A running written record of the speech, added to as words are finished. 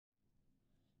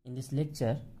In this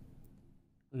lecture,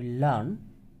 we will learn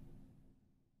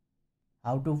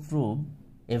how to prove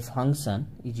a function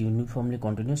is uniformly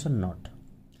continuous or not.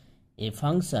 A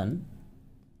function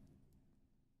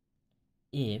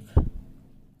f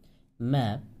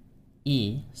map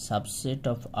a subset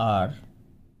of R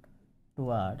to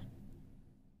R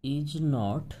is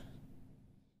not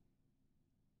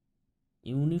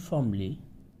uniformly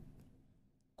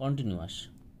continuous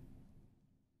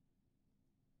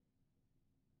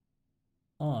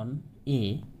on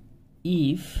A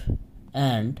if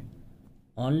and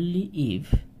only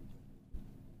if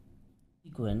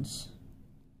sequence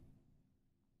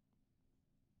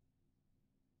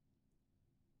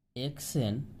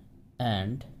xn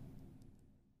and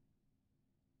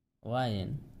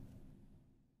yn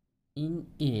in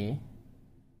A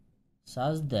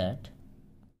such that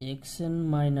xn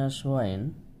minus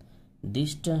yn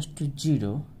this tends to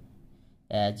 0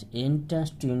 as n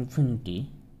tends to infinity,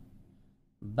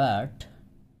 but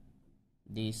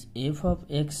this f of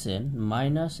xn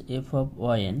minus f of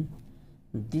yn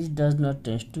this does not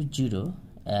tend to 0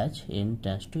 as n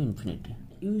tends to infinity.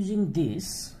 Using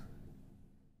this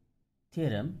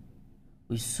theorem,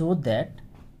 we show that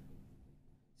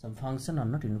some functions are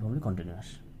not uniformly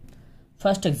continuous.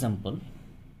 First example,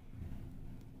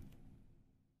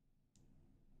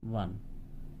 1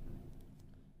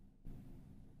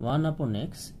 upon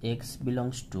x, x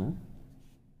belongs to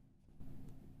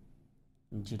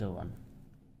 0, 1.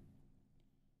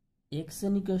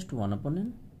 xn equals to 1 upon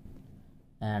n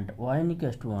and yn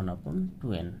equals to 1 upon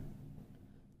 2n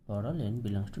for all n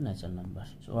belongs to natural numbers.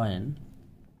 So yn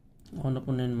 1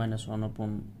 upon n minus 1 upon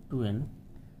 2n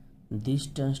this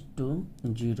tends to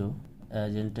 0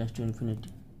 as n tends to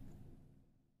infinity,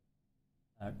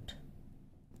 but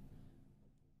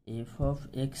f of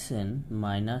xn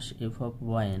minus f of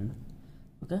yn,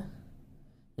 okay,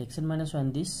 xn minus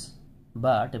 1 this,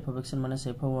 but f of xn minus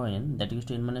f of yn that equals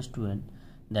to n minus 2n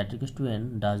that equals to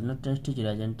n does not tend to 0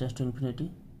 as n tends to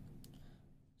infinity.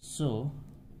 So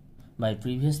by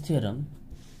this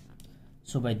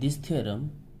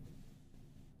theorem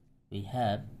we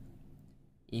have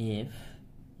f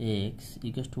x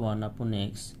equals to 1 upon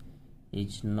x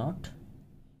is not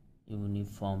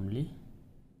uniformly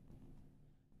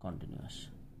continuous.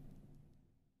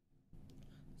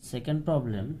 Second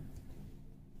problem,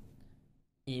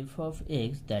 f of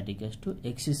x that equals to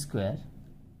x square,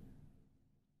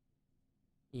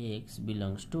 x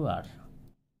belongs to R.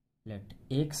 Let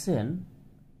xn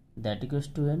that equals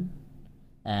to n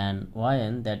and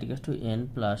yn that equals to n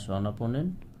plus 1 upon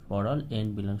n for all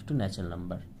n belongs to natural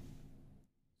number.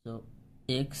 So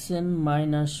xn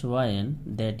minus yn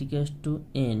that equals to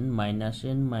n minus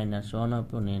 1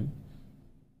 upon n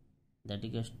that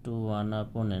equals to 1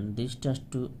 upon n this tends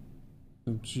to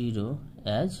 0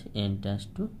 as n tends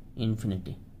to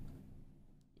infinity.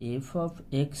 F of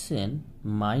xn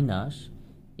minus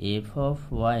f of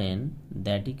yn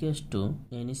that equals to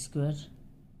n square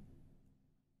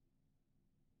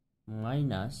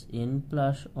minus n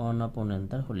plus 1 upon n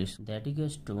the whole square that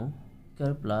equals to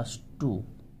square plus 2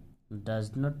 does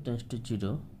not tend to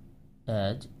 0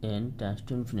 as n tends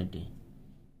to infinity.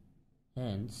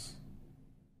 Hence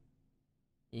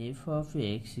f of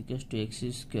x equals to x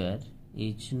square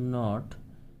is not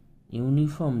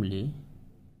uniformly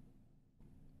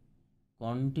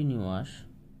continuous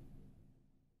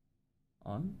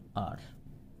on R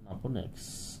upon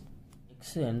x.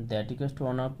 xn that equals to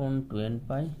 1 upon 2n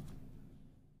pi,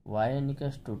 yn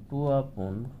equals to 2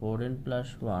 upon 4n plus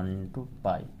 1 into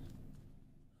pi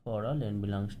for all n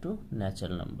belongs to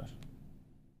natural number.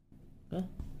 Okay,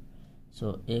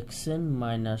 so xn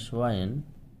minus yn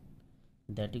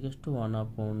that equals to 1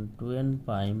 upon 2n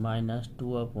pi minus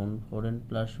 2 upon 4n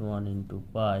plus 1 into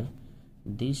pi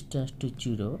this tends to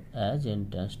 0 as n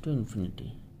tends to infinity.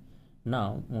 Now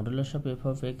modulus of f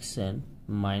of xn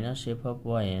minus f of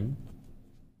yn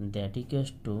that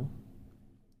equals to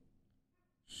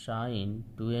sin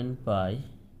 2n pi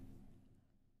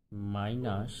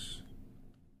minus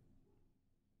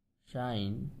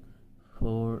sin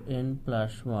 4n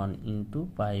plus 1 into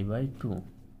pi by 2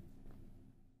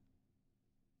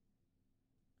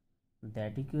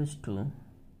 that equals to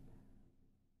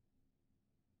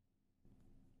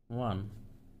 1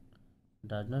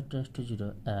 does not tend to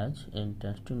 0 as n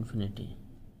tends to infinity.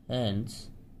 Hence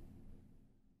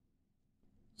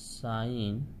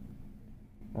sin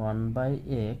 1 by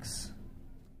x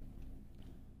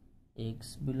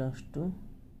belongs to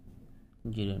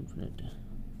 0 infinity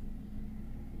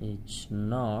is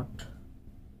not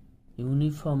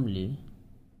uniformly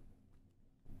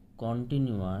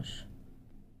continuous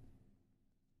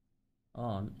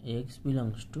on x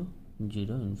belongs to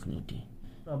 0 infinity.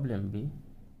 Problem B,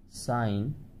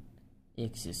 sin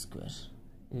x square.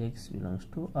 X belongs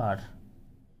to R.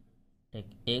 Take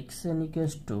xn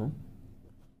equals to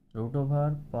root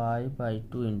over pi by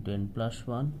 2 into n plus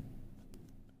 1.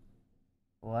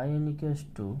 Yn equals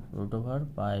to root over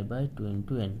pi by 2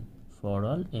 into n for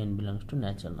all n belongs to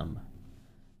natural number.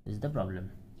 This is the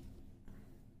problem.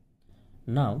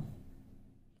 Now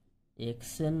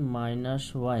xn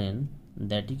minus yn,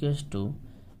 that equals to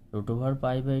root over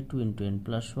pi by 2 into n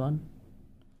plus 1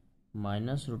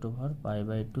 minus root over pi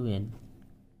by 2n,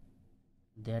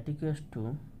 that equals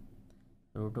to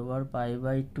root over pi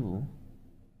by 2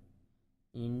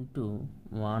 into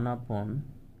 1 upon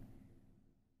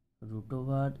root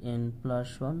over n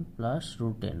plus 1 plus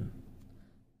root n.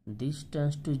 This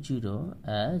tends to 0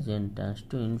 as n tends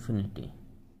to infinity.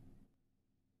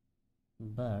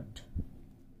 But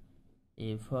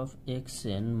f of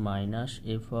xn minus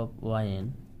f of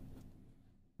yn,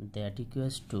 that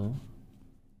equals to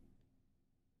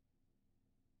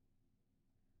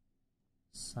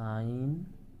sin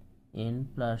n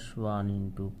plus 1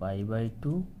 into pi by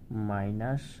 2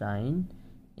 minus sin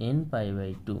n pi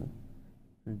by 2,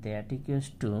 that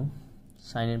equals to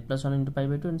sin n plus 1 into pi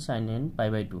by 2 and sin n pi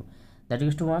by 2, that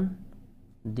equals to 1.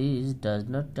 This does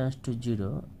not tend to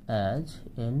 0 as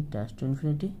n tends to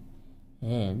infinity.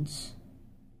 Hence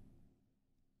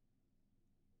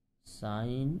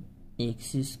sin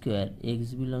x square,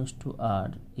 x belongs to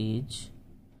R, is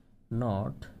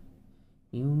not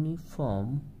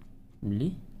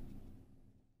uniformly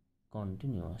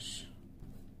continuous.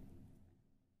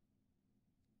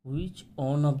 Which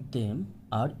one of them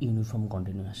are uniform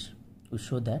continuous? We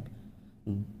show that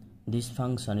this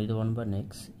function is 1 by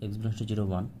x, x belongs to 0,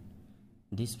 1.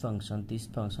 This function, this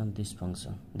function, this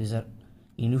function, these are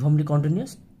uniformly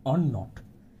continuous or not.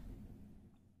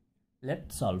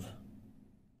 Let's solve.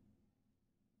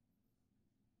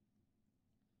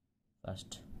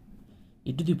 First,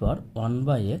 e to the power 1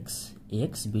 by x,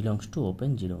 x belongs to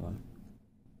open 0, 1.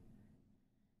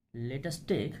 Let us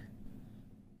take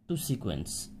two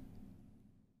sequence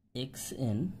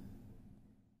xn,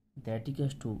 that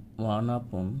equals to 1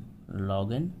 upon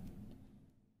log n,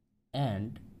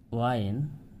 and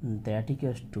yn, that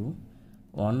equals to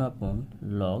 1 upon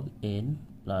log n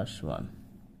plus 1.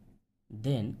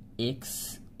 Then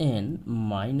xn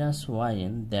minus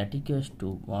yn, that equals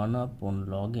to 1 upon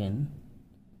log n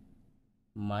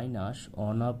minus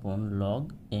 1 upon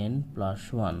log n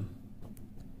plus 1.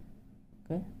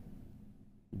 Okay,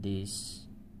 this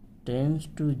tends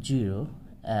to 0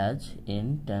 as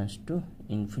n tends to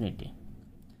infinity.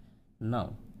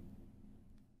 Now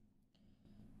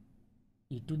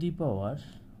e to the power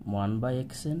 1 by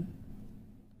xn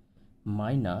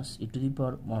minus e to the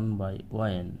power 1 by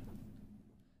yn,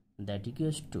 that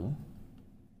equals to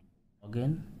log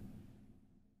n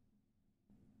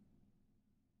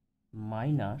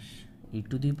minus e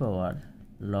to the power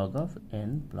log of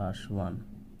n plus 1,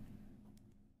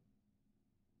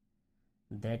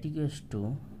 that equals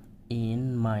to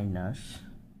n minus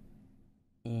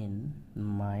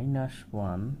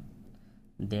 1,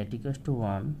 that equals to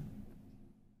 1,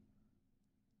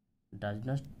 does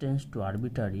not tend to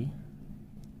arbitrary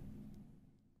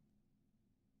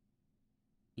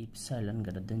epsilon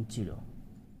greater than 0.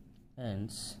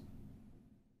 Hence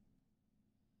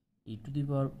e to the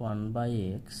power 1 by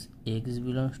x, x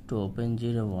belongs to open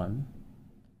 0, 1,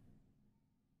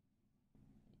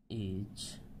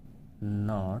 is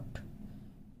not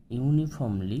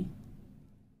uniformly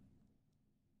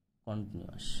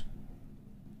continuous.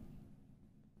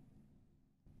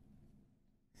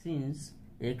 Since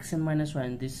xn minus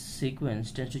yn, this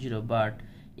sequence tends to 0, but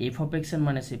f of xn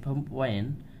minus f of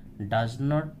yn does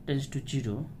not tend to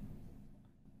 0,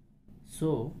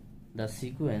 so the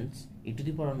sequence e to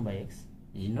the power 1 by x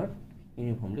is not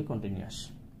uniformly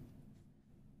continuous.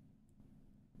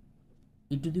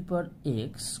 E to the power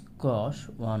x cos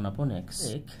 1 upon x.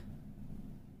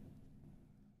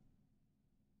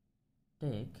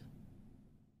 Take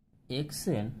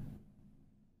xn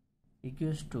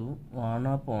equals to 1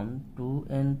 upon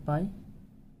 2n pi,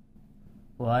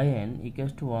 yn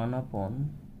equals to 1 upon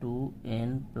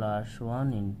 2n plus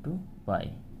 1 into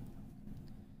pi.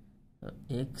 So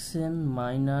xn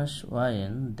minus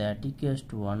yn, that equals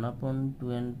to 1 upon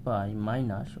 2n pi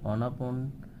minus 1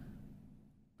 upon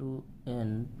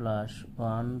 2n plus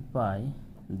 1 pi.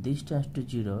 This tends to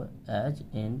 0 as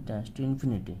n tends to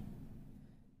infinity.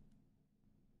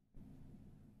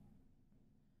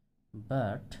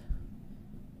 But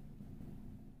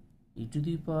e to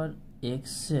the power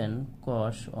xn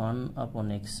cos 1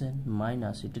 upon xn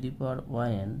minus e to the power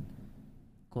yn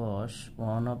cos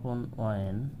 1 upon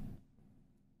yn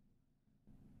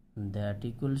that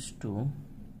equals to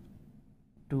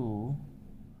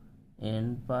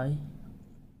 2n pi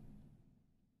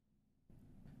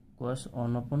cos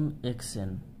 1 upon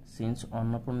xn. Since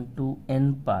 1 upon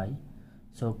 2n pi,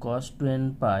 so cos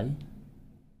 2n pi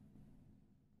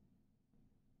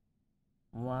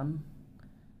 1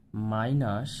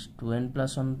 minus 2n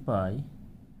plus 1 pi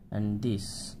and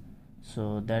this,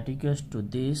 so that equals to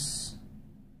this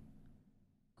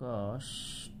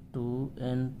cos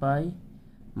 2n pi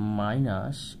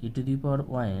minus e to the power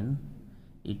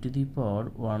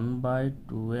 1 by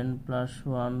 2n plus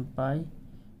 1 pi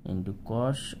into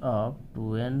cos of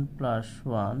 2n plus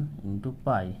 1 into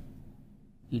pi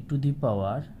e to the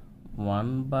power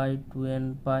 1 by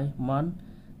 2n pi 1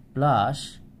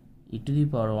 plus e to the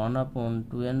power 1 upon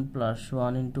 2n plus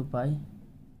 1 into pi.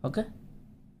 Okay,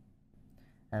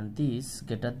 and this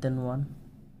greater than 1.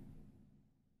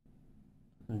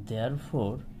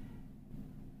 Therefore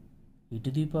e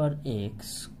to the power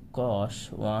x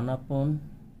cos 1 upon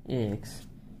x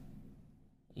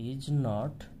is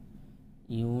not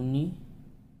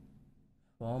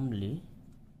uniformly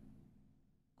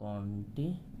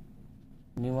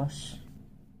continuous.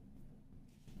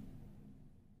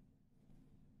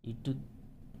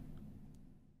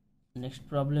 Next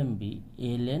problem be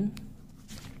ln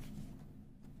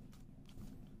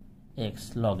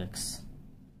x log x.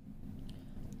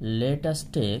 Let us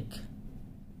take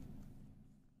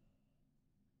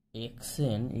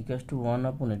xn equals to 1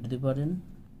 upon e to the power n,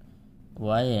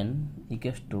 yn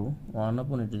equals to 1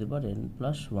 upon e to the power n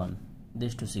plus 1,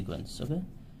 these two sequence. Okay,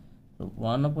 so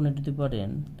 1 upon e to the power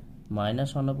n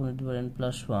minus 1 upon e to the power n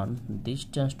plus 1, this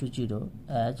tends to 0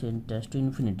 as n tends to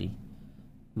infinity,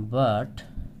 but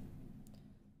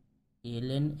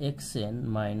ln xn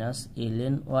minus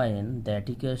ln yn, that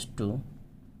equals to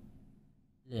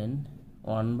ln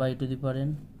 1 by e to the power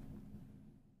n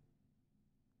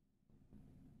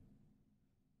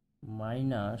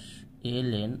minus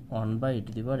ln 1 by e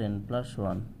to the power n plus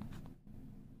 1.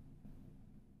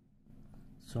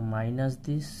 So minus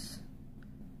this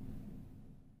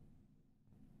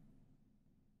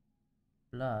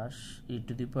plus e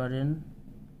to the power n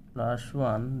plus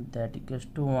 1, that equals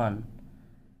to 1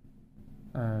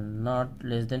 and not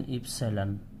less than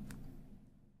epsilon.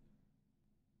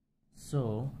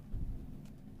 So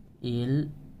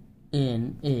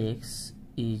ln x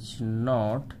is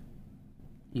not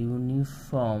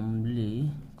uniformly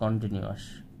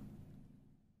continuous.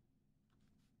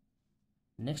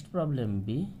 Next problem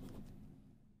be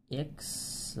x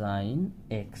sin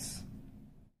x.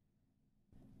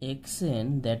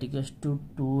 Xn, that equals to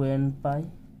 2n pi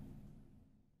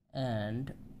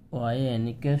and yn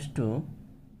equals to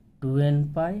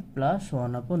 2n pi plus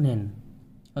 1 upon n.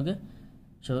 Okay,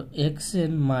 so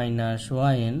xn minus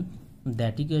yn,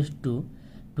 that equals to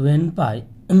 2n pi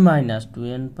minus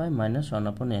 2n pi minus 1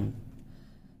 upon n,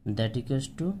 that equals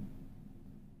to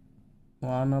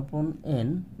 1 upon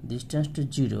n. This tends to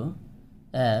 0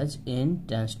 as n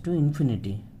tends to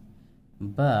infinity,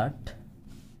 but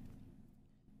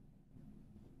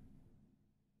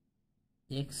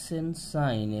xn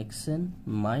sin xn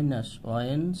minus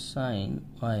yn sin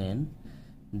yn,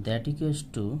 that equals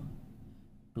to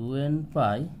 2n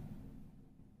pi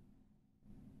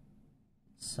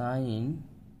sin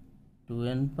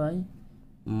 2n pi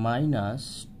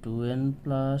minus 2n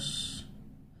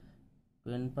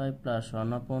pi plus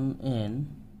 1 upon n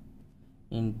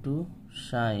into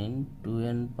sin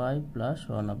 2n pi plus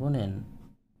 1 upon n,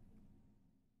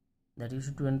 that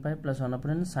is 2n pi plus 1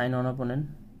 upon n sin 1 upon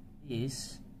n.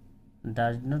 Is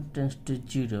does not tend to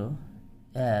 0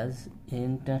 as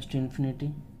n tends to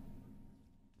infinity.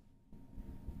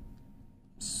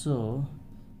 So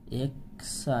x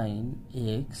sin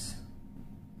x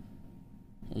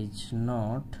is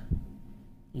not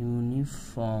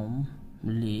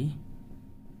uniformly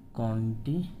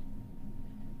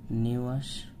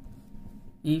continuous.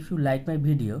 If you like my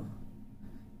video,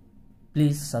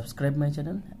 please subscribe my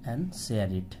channel and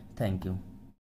share it. Thank you.